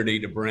opportunity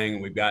to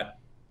bring, we've got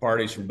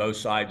parties from both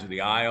sides of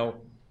the aisle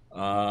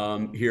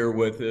here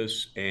with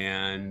us,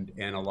 and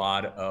a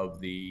lot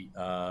of the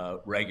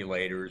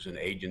regulators and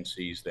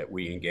agencies that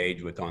we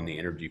engage with on the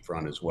energy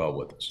front as well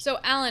with us. So,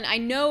 Alan, I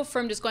know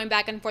from just going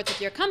back and forth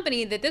with your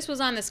company that this was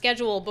on the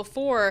schedule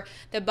before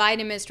the Biden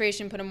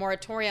administration put a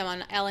moratorium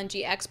on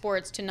LNG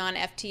exports to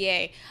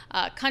non-FTA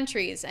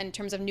countries in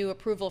terms of new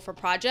approval for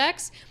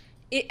projects.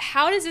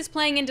 How does this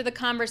playing into the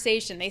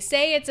conversation? They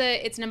say it's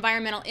an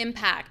environmental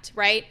impact,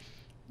 right?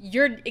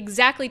 You're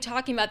exactly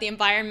talking about the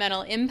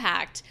environmental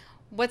impact.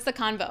 What's the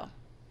convo?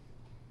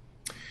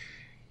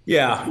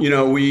 Yeah,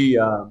 we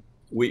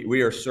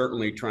are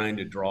certainly trying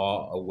to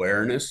draw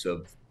awareness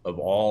of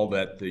all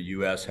that the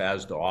U.S.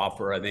 has to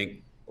offer. I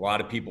think a lot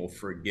of people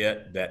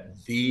forget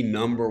that the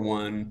number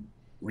one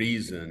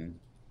reason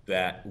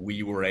that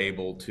we were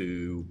able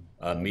to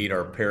meet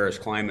our Paris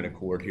Climate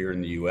Accord here in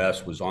the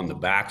U.S. was on the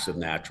backs of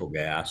natural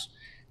gas,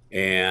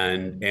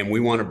 and we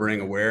want to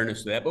bring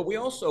awareness to that. But we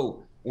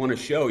also want to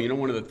show,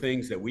 one of the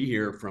things that we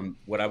hear from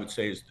what I would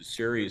say is the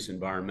serious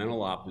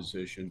environmental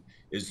opposition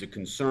is the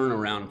concern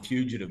around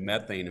fugitive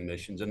methane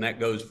emissions, and that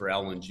goes for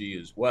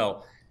LNG as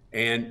well.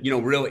 And,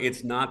 really,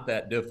 it's not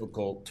that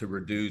difficult to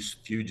reduce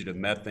fugitive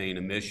methane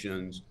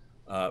emissions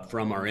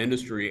from our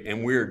industry,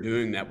 and we're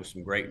doing that with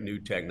some great new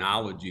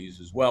technologies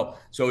as well.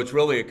 So it's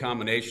really a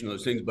combination of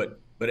those things, but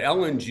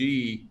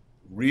LNG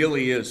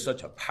really is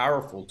such a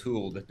powerful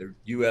tool that the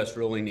U.S.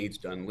 really needs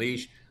to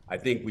unleash. I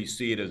think we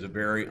see it as a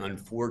very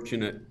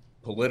unfortunate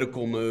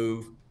political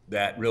move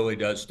that really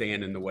does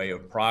stand in the way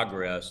of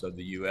progress of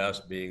the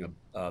U.S. being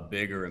a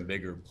bigger and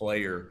bigger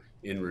player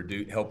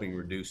in helping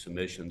reduce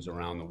emissions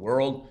around the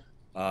world.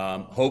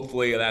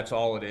 Hopefully that's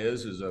all it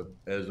is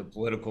a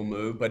political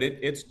move, but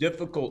it's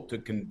difficult to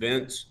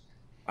convince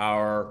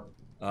our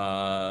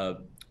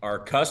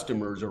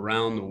customers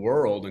around the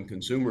world and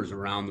consumers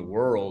around the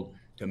world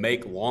to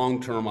make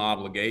long-term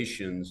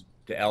obligations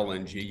to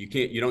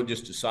LNG. You don't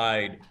just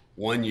decide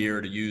 1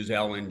 year to use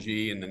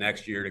LNG and the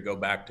next year to go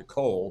back to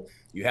coal.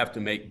 You have to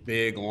make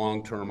big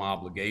long-term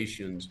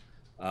obligations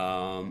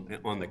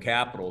on the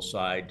capital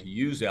side to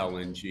use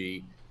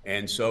LNG.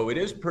 And so it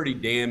is pretty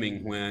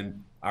damning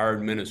when our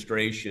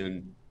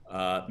administration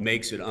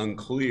makes it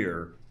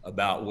unclear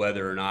about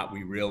whether or not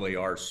we really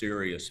are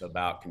serious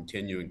about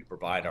continuing to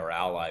provide our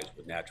allies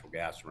with natural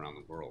gas around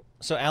the world.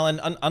 So,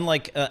 Alan,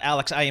 unlike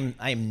Alex, I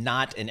am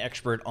not an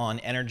expert on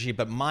energy,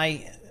 but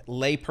my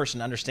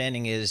layperson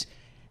understanding is,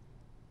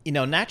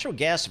 natural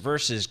gas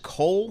versus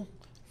coal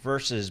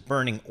versus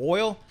burning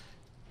oil,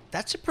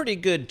 that's a pretty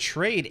good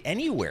trade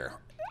anywhere.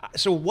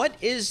 So what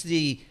is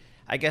the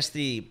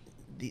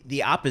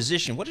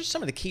opposition? What are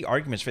some of the key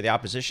arguments for the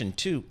opposition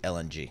to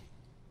LNG?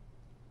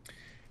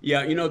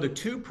 Yeah, the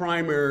two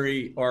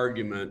primary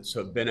arguments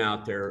have been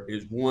out there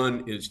is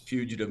one is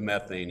fugitive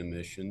methane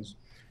emissions,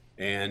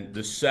 and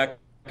the second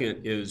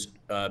is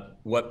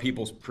what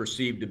people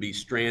perceive to be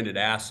stranded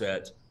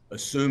assets,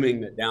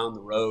 assuming that down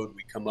the road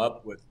we come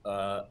up with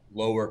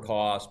lower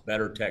cost,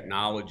 better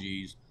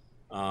technologies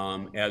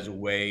as a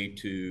way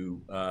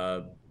to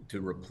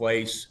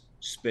replace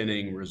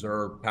spinning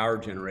reserve power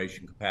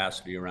generation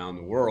capacity around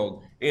the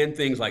world, and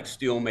things like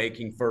steel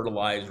making,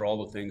 fertilizer,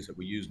 all the things that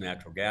we use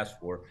natural gas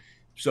for.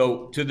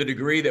 So to the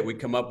degree that we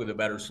come up with a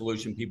better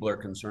solution, people are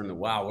concerned that,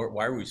 wow,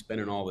 why are we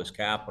spending all this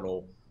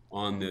capital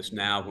on this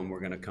now when we're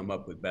going to come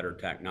up with better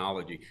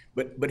technology?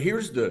 But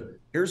here's the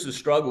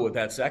struggle with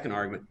that second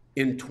argument.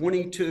 In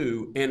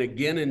 22 and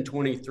again in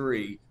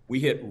 23, we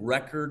hit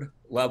record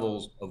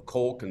levels of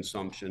coal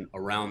consumption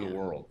around the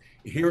world.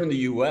 Here in the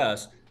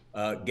U.S.,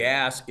 coal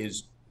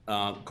is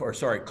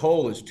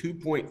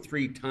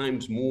 2.3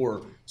 times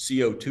more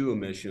CO2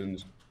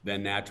 emissions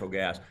than natural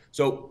gas.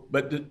 So,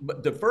 but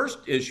the first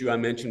issue I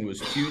mentioned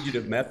was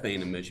fugitive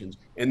methane emissions,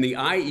 and the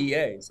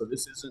IEA. So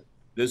this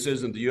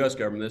isn't the U.S.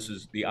 government. This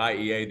is the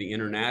IEA, the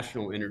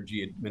International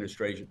Energy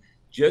Administration,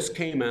 just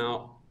came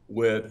out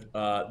with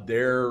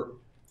their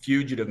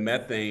fugitive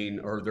methane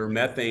or their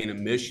methane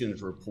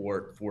emissions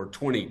report for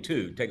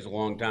 22. It takes a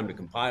long time to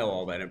compile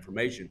all that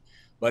information,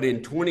 but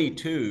in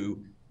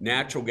 22,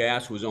 natural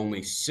gas was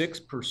only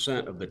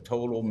 6% of the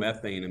total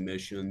methane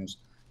emissions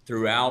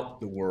throughout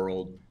the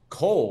world.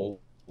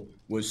 Coal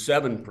was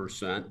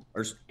 7%,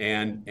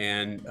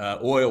 and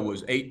oil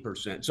was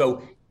 8%.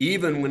 So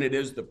even when it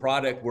is the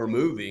product we're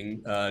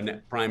moving,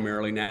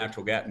 primarily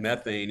natural gas,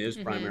 methane is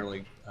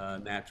primarily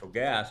natural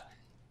gas.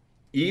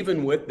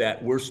 Even with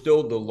that, we're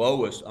still the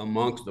lowest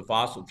amongst the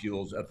fossil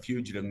fuels of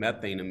fugitive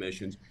methane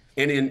emissions,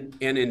 and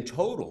in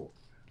total,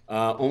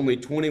 only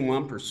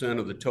 21%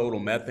 of the total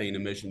methane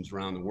emissions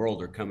around the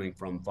world are coming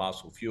from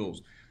fossil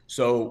fuels.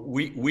 So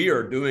we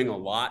are doing a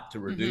lot to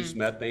reduce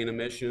methane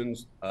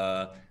emissions.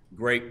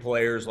 Great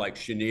players like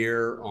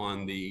Cheniere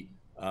on the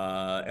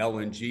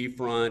LNG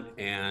front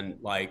and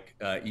like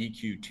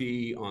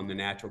EQT on the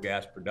natural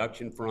gas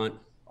production front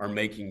are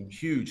making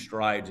huge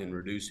strides in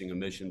reducing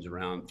emissions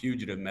around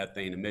fugitive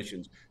methane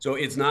emissions. So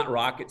it's not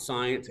rocket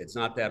science. It's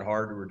not that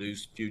hard to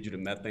reduce fugitive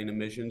methane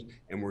emissions,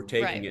 and we're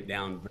taking it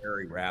down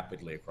very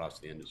rapidly across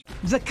the industry.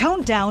 The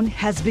countdown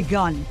has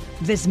begun.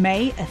 This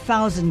May,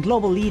 1,000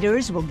 global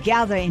leaders will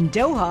gather in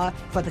Doha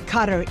for the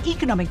Qatar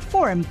Economic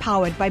Forum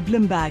powered by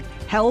Bloomberg,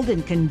 held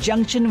in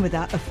conjunction with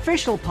our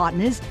official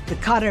partners, the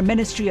Qatar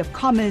Ministry of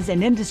Commerce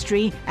and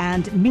Industry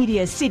and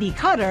Media City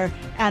Qatar,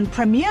 and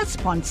premier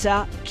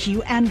sponsor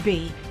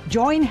QNB.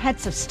 Join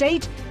heads of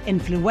state,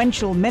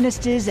 influential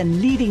ministers,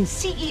 and leading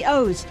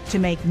CEOs to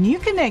make new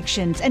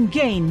connections and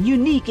gain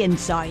unique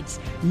insights.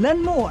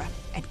 Learn more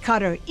at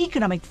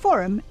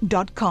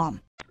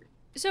QatarEconomicForum.com.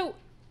 So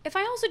if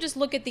I also just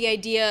look at the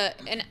idea,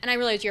 and I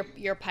realize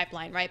your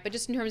pipeline, right? But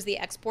just in terms of the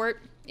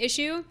export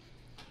issue,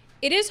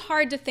 it is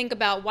hard to think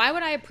about why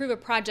would I approve a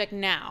project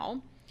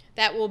now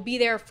that will be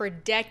there for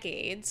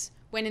decades,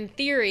 when in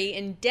theory,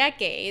 in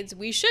decades,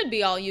 we should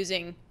be all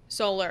using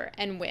solar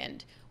and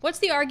wind. What's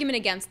the argument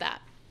against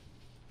that?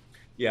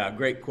 Yeah,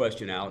 great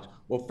question, Alex.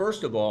 Well,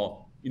 first of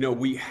all,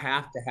 we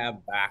have to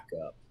have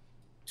backup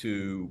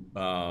to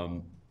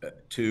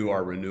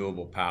our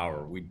renewable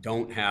power. We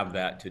don't have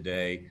that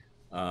today.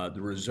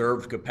 The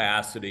reserved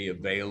capacity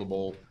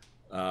available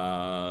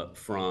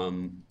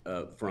from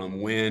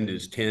wind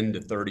is 10 to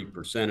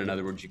 30%. In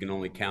other words, you can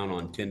only count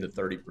on 10 to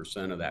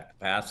 30% of that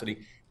capacity.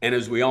 And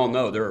as we all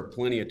know, there are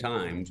plenty of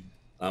times,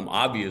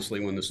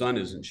 obviously, when the sun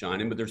isn't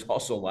shining, but there's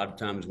also a lot of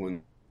times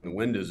when the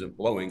wind isn't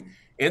blowing,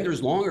 and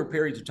there's longer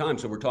periods of time.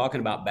 So we're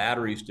talking about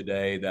batteries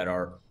today that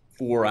are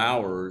 4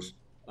 hours,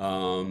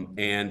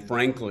 and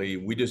frankly,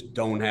 we just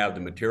don't have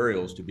the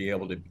materials to be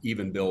able to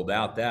even build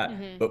out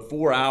that. But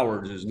 4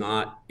 hours is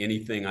not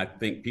anything I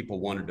think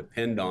people want to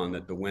depend on,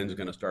 that the wind's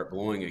going to start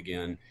blowing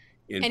again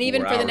in 4 hours. And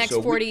even for the next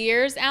 40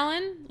 years,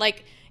 Alan?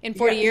 Like in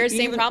 40 years,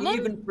 same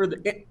problem?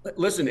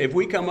 Listen, if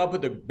we come up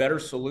with a better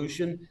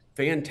solution,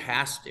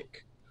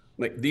 fantastic.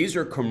 Like these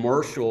are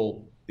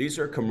commercial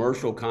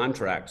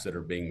contracts that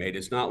are being made.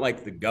 It's not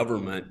like the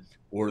government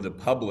or the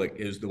public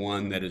is the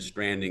one that is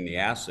stranding the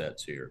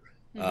assets here.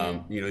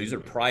 These are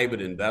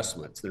private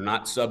investments. They're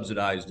not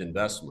subsidized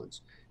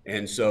investments.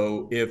 And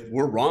so if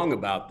we're wrong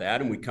about that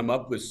and we come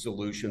up with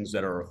solutions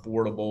that are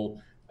affordable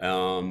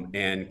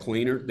and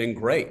cleaner, then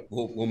great.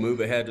 We'll move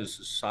ahead as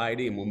a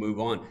society and we'll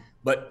move on.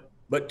 But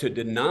to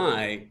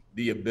deny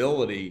the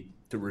ability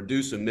to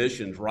reduce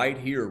emissions right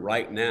here,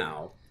 right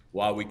now,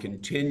 while we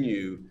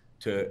continue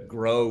to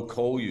grow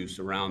coal use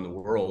around the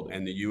world,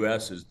 and the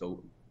U.S. is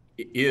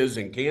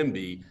and can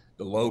be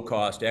the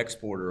low-cost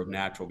exporter of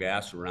natural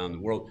gas around the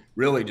world,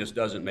 really just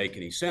doesn't make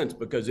any sense,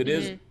 because it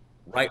is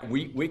right.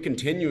 We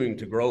continuing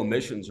to grow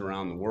emissions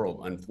around the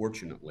world,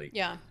 unfortunately.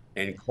 Yeah.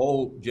 And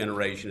coal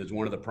generation is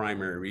one of the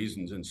primary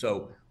reasons. And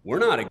so we're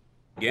not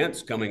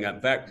against coming up.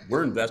 In fact,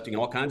 we're investing in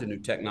all kinds of new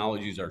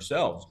technologies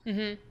ourselves,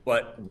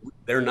 but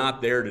they're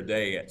not there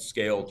today at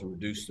scale to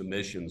reduce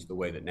emissions the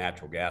way that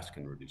natural gas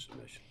can reduce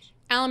emissions.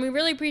 Alan, we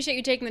really appreciate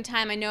you taking the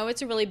time. I know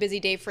it's a really busy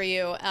day for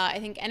you. I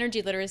think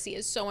energy literacy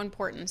is so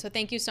important. So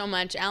thank you so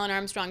much. Alan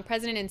Armstrong,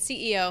 President and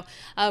CEO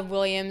of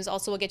Williams.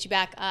 Also, we'll get you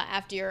back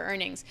after your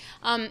earnings.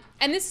 And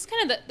this is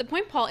kind of the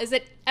point, Paul, is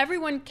that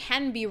everyone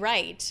can be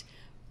right.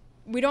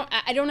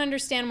 I don't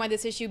understand why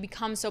this issue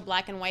becomes so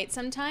black and white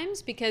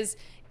sometimes, because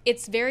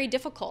it's very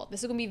difficult.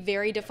 This is going to be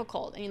very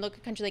difficult. And you look at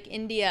a country like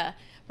India,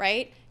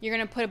 right? You're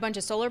going to put a bunch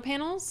of solar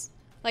panels.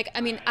 Like,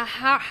 I mean,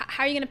 how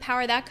are you going to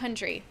power that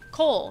country?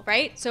 Coal,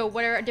 right? So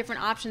what are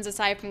different options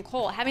aside from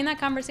coal? Having that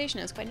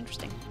conversation is quite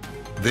interesting.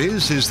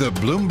 This is the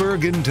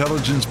Bloomberg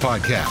Intelligence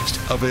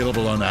Podcast,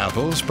 available on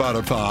Apple,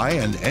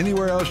 Spotify, and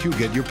anywhere else you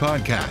get your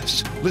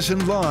podcasts.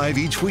 Listen live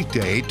each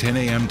weekday, 10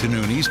 a.m. to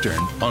noon Eastern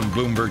on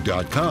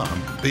Bloomberg.com,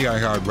 the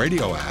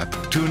iHeartRadio app,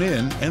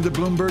 TuneIn, and the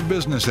Bloomberg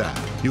Business app.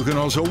 You can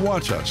also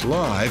watch us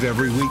live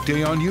every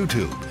weekday on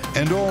YouTube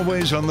and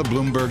always on the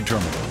Bloomberg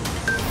Terminal.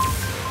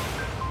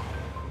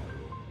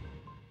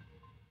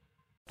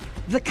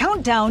 The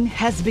countdown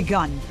has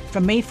begun.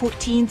 From May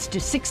 14th to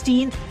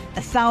 16th,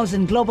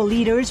 1,000 global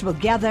leaders will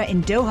gather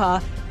in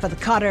Doha for the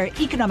Qatar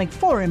Economic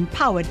Forum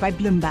powered by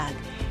Bloomberg.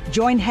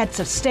 Join heads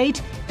of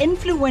state,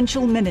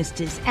 influential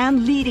ministers,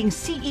 and leading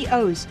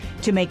CEOs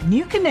to make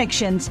new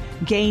connections,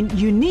 gain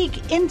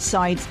unique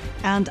insights,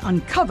 and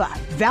uncover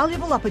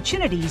valuable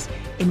opportunities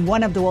in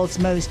one of the world's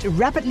most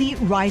rapidly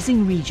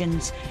rising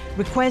regions.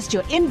 Request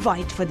your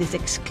invite for this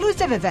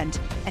exclusive event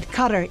at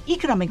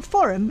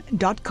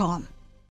QatarEconomicForum.com.